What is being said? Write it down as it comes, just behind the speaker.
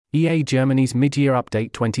EA Germany's Mid-Year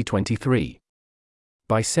Update 2023.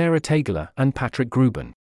 By Sarah Tegeler and Patrick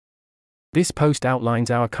Gruban. This post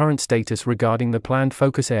outlines our current status regarding the planned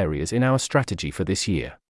focus areas in our strategy for this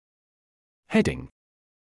year. Heading: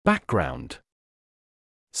 Background.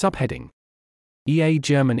 Subheading: EA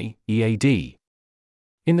Germany, EAD.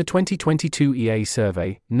 In the 2022 EA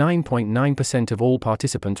survey, 9.9% of all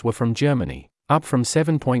participants were from Germany, up from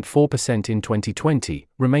 7.4% in 2020,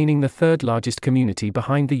 remaining the third largest community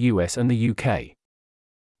behind the US and the UK.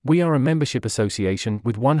 We are a membership association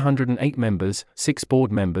with 108 members, 6 board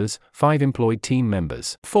members, 5 employed team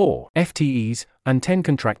members, 4 FTEs, and 10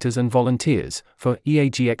 contractors and volunteers, for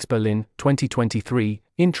EAGX Berlin 2023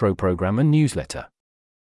 intro program and newsletter.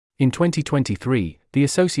 In 2023, the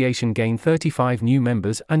association gained 35 new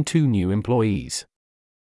members and 2 new employees.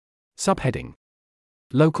 Subheading: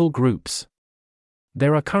 Local groups.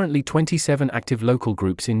 There are currently 27 active local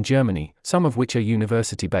groups in Germany, some of which are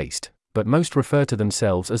university-based, but most refer to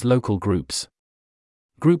themselves as local groups.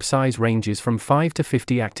 Group size ranges from 5 to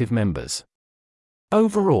 50 active members.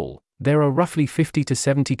 Overall, there are roughly 50 to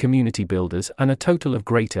 70 community builders and a total of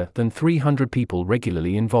greater than 300 people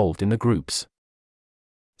regularly involved in the groups.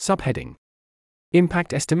 Subheading: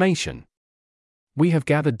 Impact estimation. We have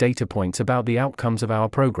gathered data points about the outcomes of our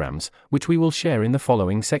programs, which we will share in the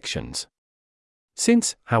following sections.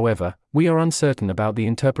 Since, however, we are uncertain about the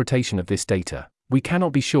interpretation of this data, we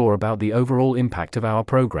cannot be sure about the overall impact of our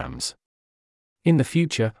programs. In the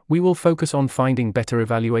future, we will focus on finding better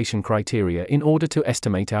evaluation criteria in order to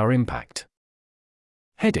estimate our impact.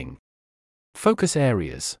 Heading: Focus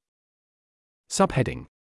areas. Subheading: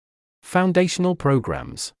 Foundational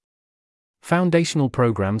programs. Foundational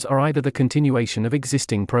programs are either the continuation of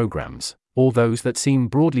existing programs, or those that seem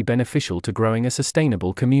broadly beneficial to growing a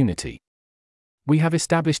sustainable community. We have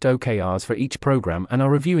established OKRs for each program and are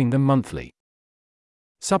reviewing them monthly.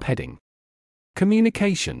 Subheading: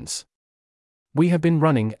 Communications. We have been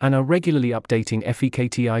running and are regularly updating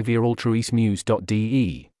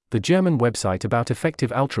effektivaltruismus.de, the German website about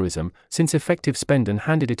effective altruism, since Effektiv Spenden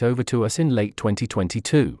handed it over to us in late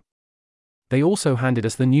 2022. They also handed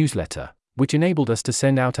us the newsletter, which enabled us to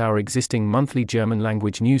send out our existing monthly German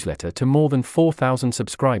language newsletter to more than 4,000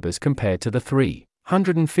 subscribers compared to the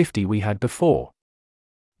 350 we had before.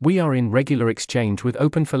 We are in regular exchange with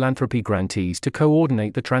Open Philanthropy grantees to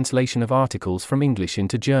coordinate the translation of articles from English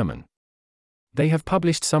into German. They have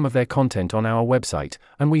published some of their content on our website,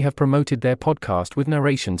 and we have promoted their podcast with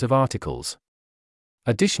narrations of articles.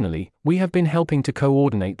 Additionally, we have been helping to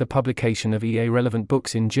coordinate the publication of EA-relevant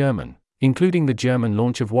books in German, including the German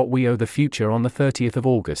launch of What We Owe the Future on the 30th of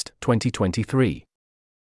August, 2023.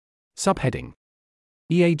 Subheading: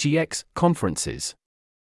 EAGX Conferences.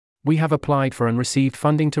 We have applied for and received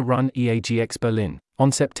funding to run EAGX Berlin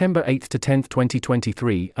on September 8 to 10,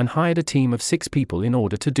 2023 and hired a team of 6 people in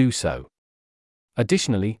order to do so.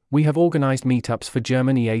 Additionally, we have organized meetups for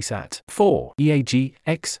German EAs at 4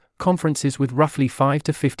 EAGX conferences with roughly 5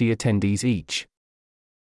 to 50 attendees each.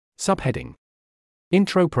 Subheading: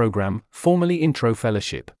 Intro Program, formerly Intro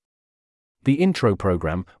Fellowship. The Intro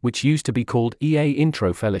Program, which used to be called EA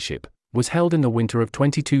Intro Fellowship, was held in the winter of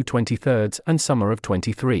 22-23 and summer of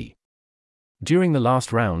 23. During the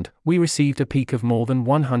last round, we received a peak of more than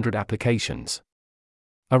 100 applications.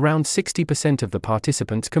 Around 60% of the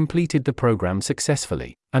participants completed the program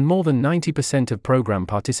successfully, and more than 90% of program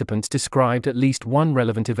participants described at least one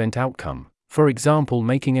relevant event outcome, for example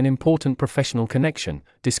making an important professional connection,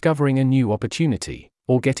 discovering a new opportunity,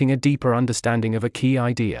 or getting a deeper understanding of a key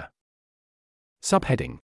idea.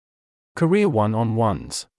 Subheading: Career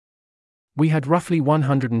one-on-ones. We had roughly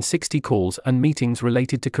 160 calls and meetings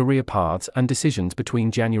related to career paths and decisions between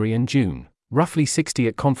January and June, roughly 60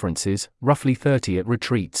 at conferences, roughly 30 at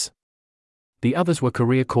retreats. The others were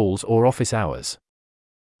career calls or office hours.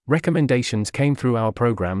 Recommendations came through our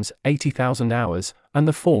programs, 80,000 hours, and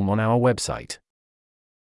the form on our website.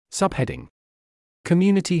 Subheading: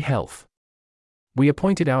 Community Health. We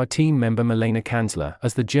appointed our team member Milena Kanzler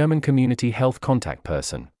as the German Community Health Contact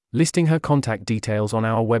Person, listing her contact details on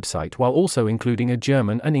our website while also including a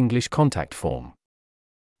German and English contact form.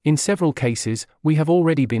 In several cases, we have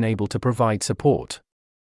already been able to provide support.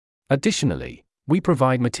 Additionally, we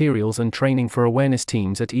provide materials and training for awareness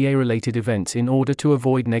teams at EA-related events in order to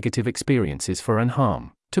avoid negative experiences for and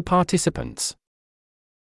harm to participants.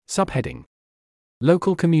 Subheading: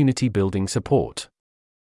 Local community building support.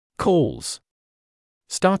 Calls.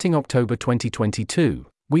 Starting October 2022,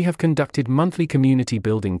 we have conducted monthly community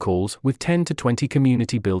building calls with 10 to 20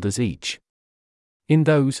 community builders each. In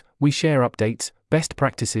those, we share updates, best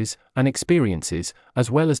practices, and experiences, as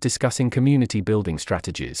well as discussing community building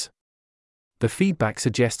strategies. The feedback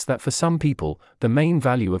suggests that for some people, the main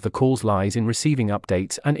value of the calls lies in receiving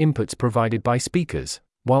updates and inputs provided by speakers,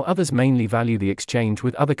 while others mainly value the exchange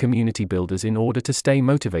with other community builders in order to stay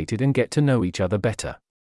motivated and get to know each other better.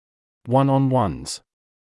 One-on-ones.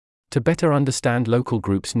 To better understand local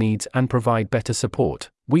groups' needs and provide better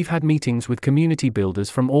support, we've had meetings with community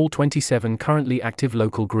builders from all 27 currently active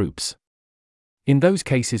local groups. In those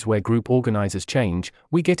cases where group organizers change,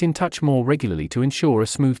 we get in touch more regularly to ensure a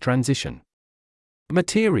smooth transition.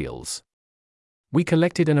 Materials. We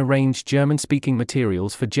collected and arranged German-speaking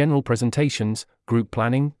materials for general presentations, group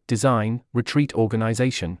planning, design, retreat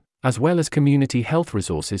organization, as well as community health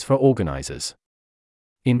resources for organizers.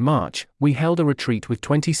 In March, we held a retreat with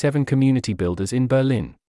 27 community builders in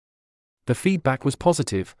Berlin. The feedback was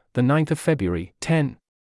positive. The 9th of February, 10.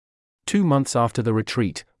 2 months after the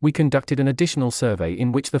retreat, we conducted an additional survey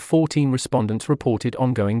in which the 14 respondents reported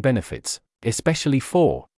ongoing benefits, especially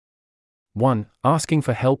for 1. Asking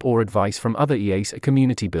for help or advice from other EAs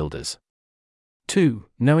community builders. 2.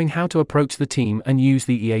 Knowing how to approach the team and use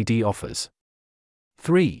the EAD offers.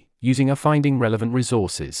 3. Using or finding relevant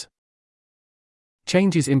resources.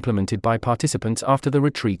 Changes implemented by participants after the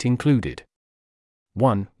retreat included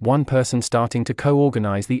 1. One person starting to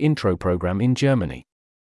co-organize the intro program in Germany.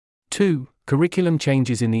 2. Curriculum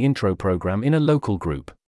changes in the intro program in a local group.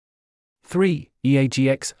 3.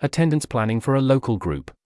 EAGX attendance planning for a local group.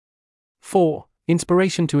 4.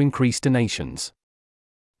 Inspiration to increase donations.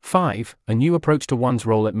 5. A new approach to one's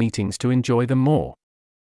role at meetings to enjoy them more.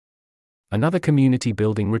 Another community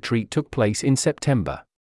building retreat took place in September.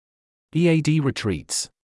 EAD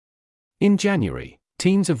retreats. In January,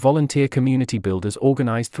 teams of volunteer community builders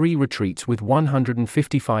organized 3 retreats with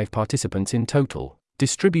 155 participants in total,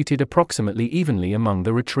 distributed approximately evenly among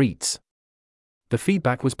the retreats. The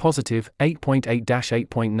feedback was positive,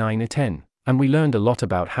 8.8-8.9 of 10. And we learned a lot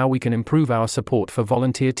about how we can improve our support for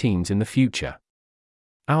volunteer teams in the future.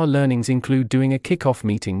 Our learnings include doing a kick-off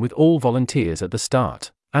meeting with all volunteers at the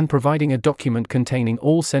start, and providing a document containing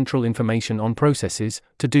all central information on processes,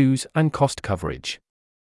 to-dos, and cost coverage.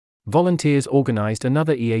 Volunteers organized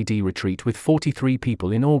another EAD retreat with 43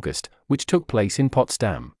 people in August, which took place in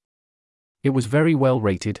Potsdam. It was very well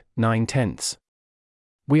rated, 9/10.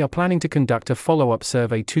 We are planning to conduct a follow-up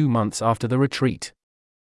survey 2 months after the retreat.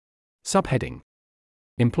 Subheading: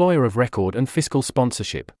 Employer of Record and Fiscal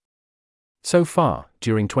Sponsorship. So far,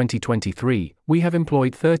 during 2023, we have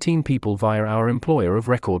employed 13 people via our Employer of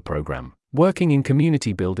Record program, working in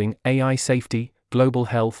community building, AI safety, global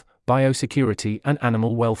health, biosecurity, and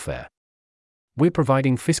animal welfare. We're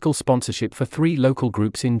providing fiscal sponsorship for 3 local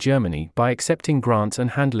groups in Germany by accepting grants and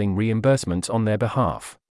handling reimbursements on their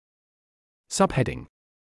behalf. Subheading: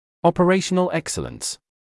 Operational Excellence.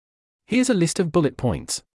 Here's a list of bullet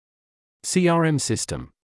points. CRM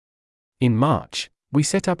system. In March, we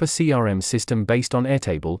set up a CRM system based on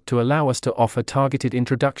Airtable to allow us to offer targeted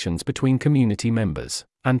introductions between community members,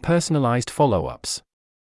 and personalized follow-ups.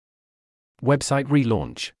 Website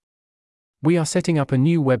relaunch. We are setting up a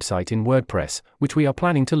new website in WordPress, which we are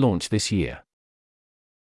planning to launch this year.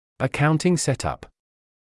 Accounting setup.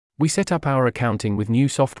 We set up our accounting with new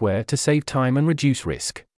software to save time and reduce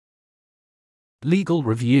risk. Legal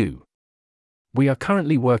review. We are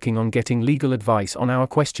currently working on getting legal advice on our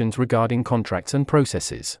questions regarding contracts and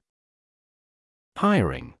processes.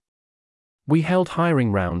 Hiring. We held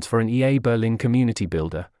hiring rounds for an EA Berlin community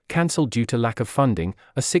builder, cancelled due to lack of funding,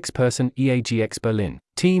 a 6-person EAGX Berlin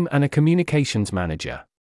team and a communications manager.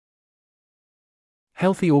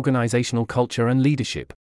 Healthy organizational culture and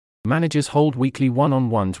leadership. Managers hold weekly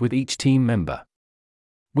one-on-ones with each team member.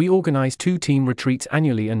 We organize 2 team retreats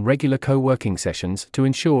annually and regular co-working sessions to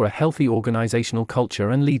ensure a healthy organizational culture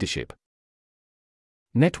and leadership.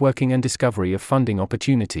 Networking and discovery of funding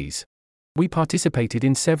opportunities. We participated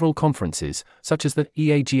in several conferences, such as the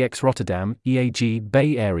EAGX Rotterdam, EAG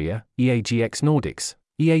Bay Area, EAGX Nordics,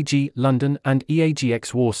 EAG London, and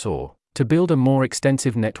EAGX Warsaw, to build a more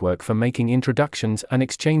extensive network for making introductions and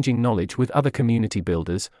exchanging knowledge with other community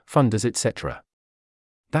builders, funders, etc.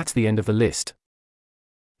 That's the end of the list.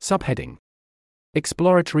 Subheading: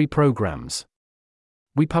 Exploratory programs.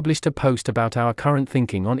 We published a post about our current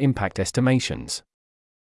thinking on impact estimations.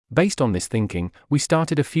 Based on this thinking, we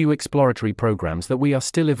started a few exploratory programs that we are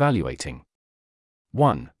still evaluating.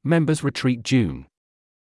 1. Members Retreat June.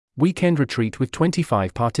 Weekend retreat with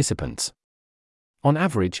 25 participants. On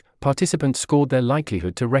average, participants scored their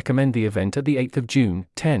likelihood to recommend the event at the 8th of June,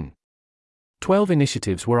 10. 12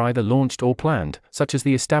 initiatives were either launched or planned, such as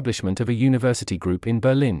the establishment of a university group in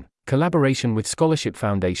Berlin, collaboration with scholarship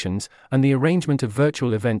foundations, and the arrangement of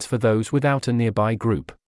virtual events for those without a nearby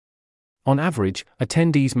group. On average,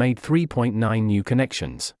 attendees made 3.9 new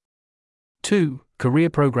connections. 2. Career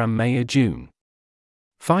Program May-June.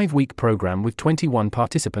 5-week program with 21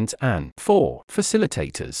 participants and 4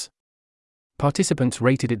 facilitators. Participants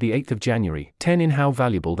rated it the 8th of January, 10 in how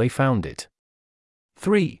valuable they found it.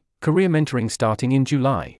 3. Career Mentoring starting in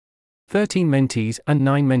July. 13 mentees and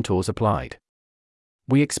 9 mentors applied.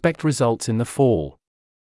 We expect results in the fall.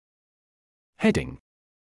 Heading.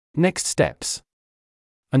 Next steps.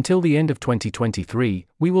 Until the end of 2023,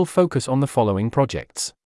 we will focus on the following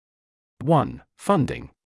projects. 1.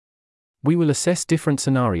 Funding. We will assess different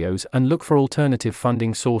scenarios and look for alternative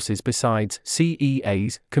funding sources besides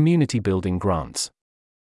CEA's community building grants.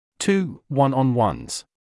 2. One-on-ones.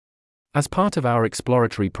 As part of our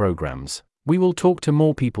exploratory programs, we will talk to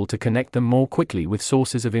more people to connect them more quickly with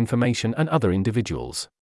sources of information and other individuals.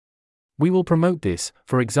 We will promote this,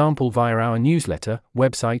 for example via our newsletter,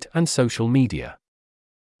 website, and social media.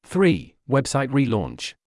 3. Website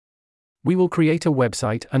relaunch. We will create a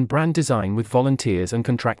website and brand design with volunteers and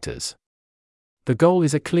contractors. The goal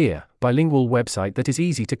is a clear, bilingual website that is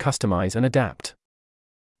easy to customize and adapt.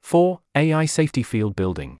 4. AI safety field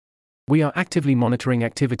building. We are actively monitoring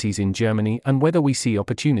activities in Germany and whether we see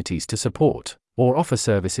opportunities to support or offer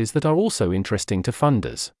services that are also interesting to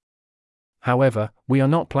funders. However, we are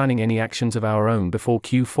not planning any actions of our own before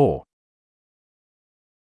Q4.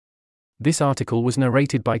 This article was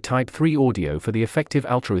narrated by Type 3 Audio for the Effective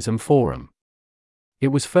Altruism Forum. It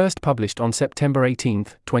was first published on September 18,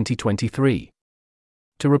 2023.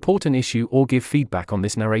 To report an issue or give feedback on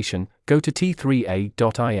this narration, go to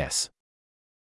t3a.is.